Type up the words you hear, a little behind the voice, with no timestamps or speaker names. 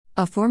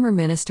A former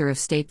Minister of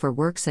State for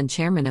Works and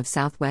Chairman of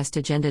Southwest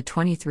Agenda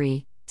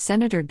 23,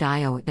 Senator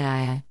Dayo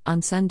Adaya,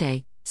 on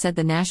Sunday, said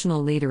the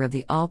national leader of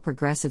the All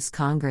Progressives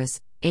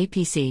Congress,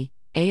 APC,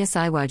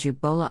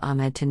 Asiwaju Bola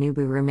Ahmed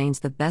Tinubu remains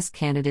the best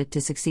candidate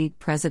to succeed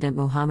President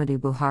Muhammadu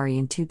Buhari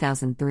in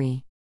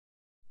 2003.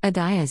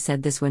 Adaya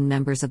said this when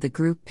members of the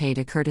group paid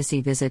a courtesy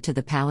visit to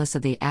the palace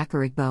of the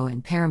Akarigbo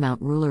and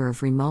paramount ruler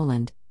of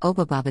Rimoland,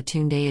 Oba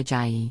Babatunde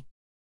Ajayi.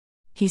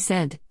 He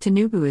said,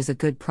 Tinubu is a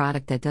good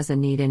product that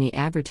doesn't need any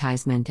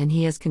advertisement and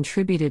he has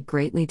contributed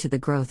greatly to the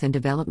growth and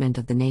development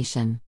of the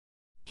nation.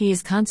 He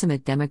is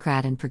consummate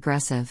Democrat and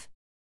progressive.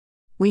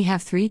 We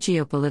have 3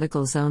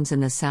 geopolitical zones in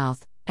the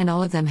South, and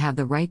all of them have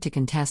the right to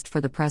contest for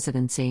the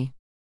presidency.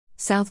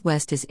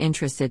 Southwest is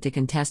interested to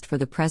contest for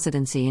the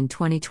presidency in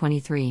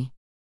 2023.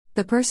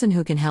 The person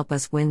who can help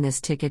us win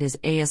this ticket is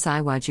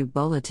Asiwaju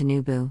Bola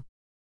Tinubu.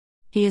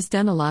 He has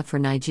done a lot for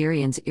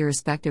Nigerians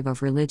irrespective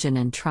of religion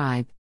and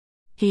tribe.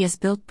 He has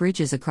built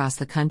bridges across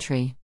the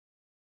country.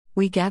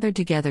 We gathered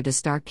together to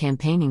start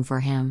campaigning for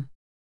him.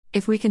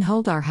 If we can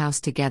hold our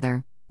house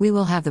together, we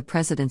will have the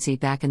presidency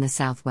back in the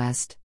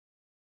Southwest.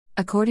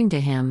 According to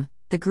him,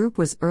 the group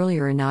was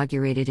earlier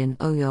inaugurated in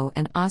Oyo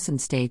and Osun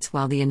states,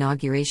 while the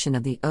inauguration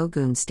of the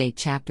Ogun State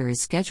chapter is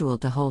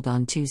scheduled to hold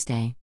on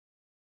Tuesday.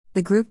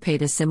 The group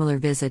paid a similar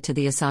visit to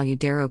the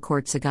Asaludero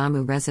Court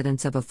Sagamu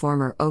residence of a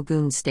former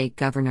Ogun State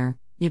Governor,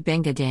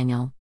 Ubenga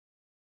Daniel.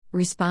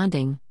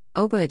 Responding,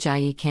 Oba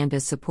Ajayi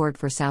canvassed support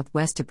for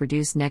Southwest to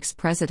produce next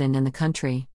president in the country.